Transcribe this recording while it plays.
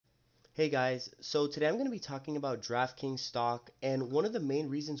Hey guys, so today I'm going to be talking about DraftKings stock, and one of the main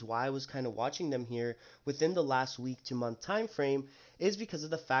reasons why I was kind of watching them here within the last week to month time frame is because of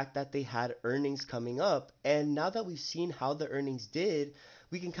the fact that they had earnings coming up. And now that we've seen how the earnings did,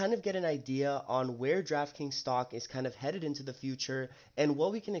 we can kind of get an idea on where DraftKings stock is kind of headed into the future and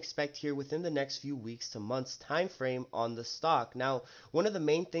what we can expect here within the next few weeks to months time frame on the stock. Now, one of the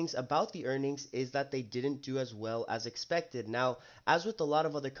main things about the earnings is that they didn't do as well as expected. Now, as with a lot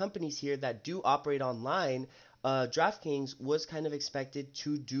of other companies here that do operate online, DraftKings was kind of expected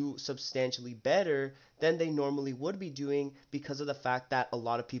to do substantially better than they normally would be doing because of the fact that a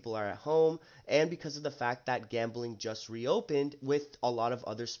lot of people are at home and because of the fact that gambling just reopened with a lot of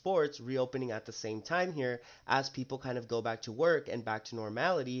other sports reopening at the same time here as people kind of go back to work and back to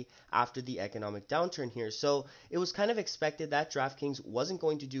normality after the economic downturn here. So it was kind of expected that DraftKings wasn't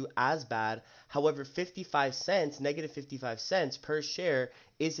going to do as bad. However, 55 cents, negative 55 cents per share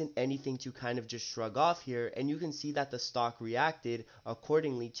isn't anything to kind of just shrug off here. And you can see that the stock reacted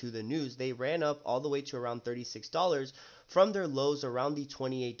accordingly to the news. They ran up all the way to around $36 from their lows around the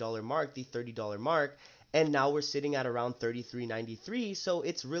 $28 mark, the $30 mark. And now we're sitting at around 33.93. So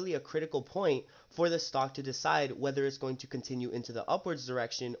it's really a critical point for the stock to decide whether it's going to continue into the upwards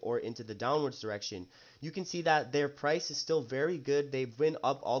direction or into the downwards direction. You can see that their price is still very good. They've been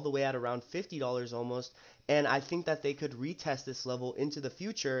up all the way at around $50 almost. And I think that they could retest this level into the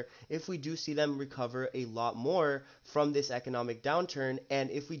future if we do see them recover a lot more from this economic downturn.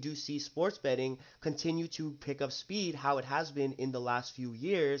 And if we do see sports betting continue to pick up speed, how it has been in the last few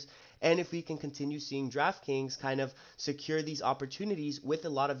years, and if we can continue seeing DraftKings kind of secure these opportunities with a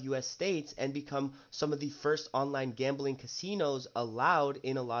lot of US states and become some of the first online gambling casinos allowed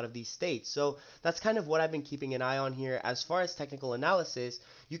in a lot of these states. So that's kind of what I've been keeping an eye on here. As far as technical analysis,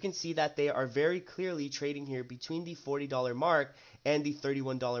 you can see that they are very clearly trading here between the $40 mark and the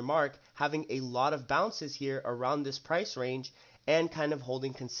 $31 mark, having a lot of bounces here around this price range and kind of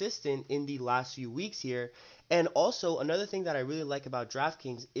holding consistent in the last few weeks here. And also, another thing that I really like about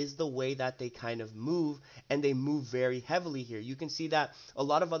DraftKings is the way that they kind of move, and they move very heavily here. You can see that a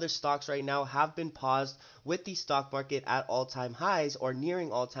lot of other stocks right now have been paused with the stock market at all time highs or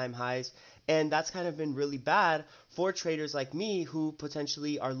nearing all time highs. And that's kind of been really bad for traders like me who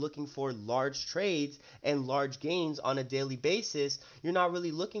potentially are looking for large trades and large gains on a daily basis. You're not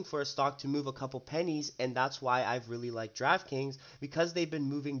really looking for a stock to move a couple pennies, and that's why I've really liked DraftKings because they've been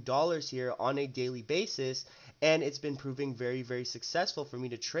moving dollars here on a daily basis, and it's been proving very, very successful for me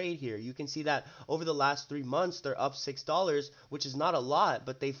to trade here. You can see that over the last 3 months, they're up $6, which is not a lot,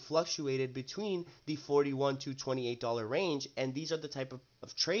 but they fluctuated between the $41 to $28 range, and these are the type of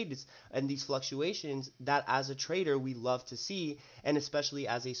trades and these fluctuations that as a trader we love to see, and especially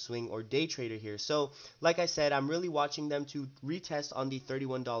as a swing or day trader here. So like I said, I'm really watching them to retest on the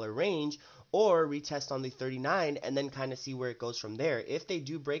 $31 range or retest on the 39 and then kind of see where it goes from there. If they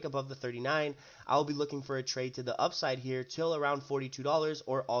do break above the 39, I'll be looking for a trade to the upside here till around $42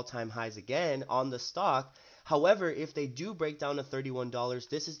 or all-time highs again on the stock. However, if they do break down to $31,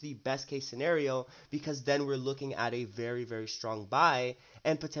 this is the best case scenario because then we're looking at a very, very strong buy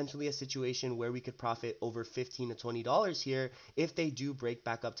and potentially a situation where we could profit over $15 to $20 here if they do break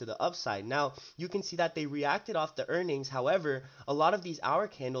back up to the upside. Now, you can see that they reacted off the earnings. However, a lot of these hour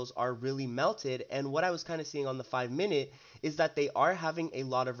candles are really melted, and what I was kind of seeing on the 5 minute is that they are having a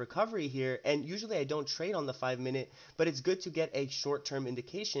lot of recovery here. And usually I don't trade on the 5 minute, but it's good to get a short term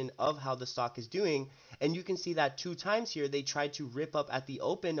indication of how the stock is doing. And you can see that two times here they tried to rip up at the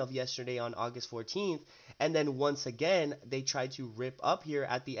open of yesterday on August 14th, and then once again they tried to rip up here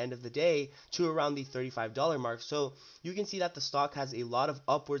at the end of the day to around the $35 mark. So you can see that the stock has a lot of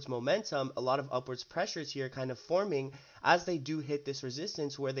upwards momentum, a lot of upwards pressures here kind of forming as they do hit this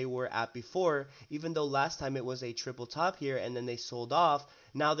resistance where they were at before. Even though last time it was a triple top here and then they sold off,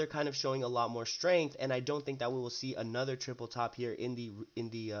 now they're kind of showing a lot more strength, and I don't think that we will see another triple top here in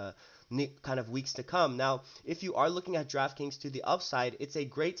the kind of weeks to come. Now, if you are looking at DraftKings to the upside, it's a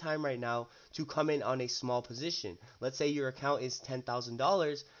great time right now to come in on a small position. Let's say your account is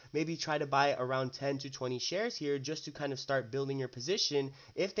 $10,000, maybe try to buy around 10 to 20 shares here just to kind of start building your position.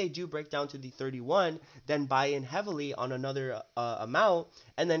 If they do break down to the 31, then buy in heavily on another amount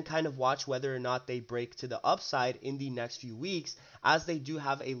and then kind of watch whether or not they break to the upside in the next few weeks, as they do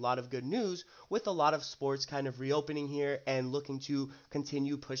have a lot of good news with a lot of sports kind of reopening here and looking to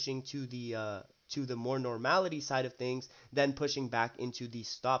continue pushing to the more normality side of things, then pushing back into the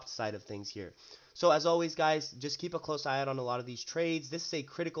stopped side of things here. So as always, guys, just keep a close eye out on a lot of these trades. This is a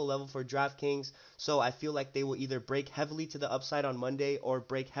critical level for DraftKings, so I feel like they will either break heavily to the upside on Monday or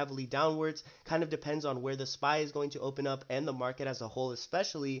break heavily downwards. Kind of depends on where the SPY is going to open up and the market as a whole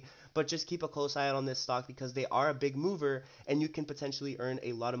especially, but just keep a close eye out on this stock because they are a big mover and you can potentially earn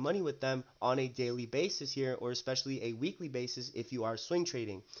a lot of money with them on a daily basis here, or especially a weekly basis if you are swing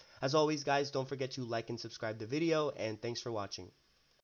trading. As always, guys, don't forget to like and subscribe the video, and thanks for watching.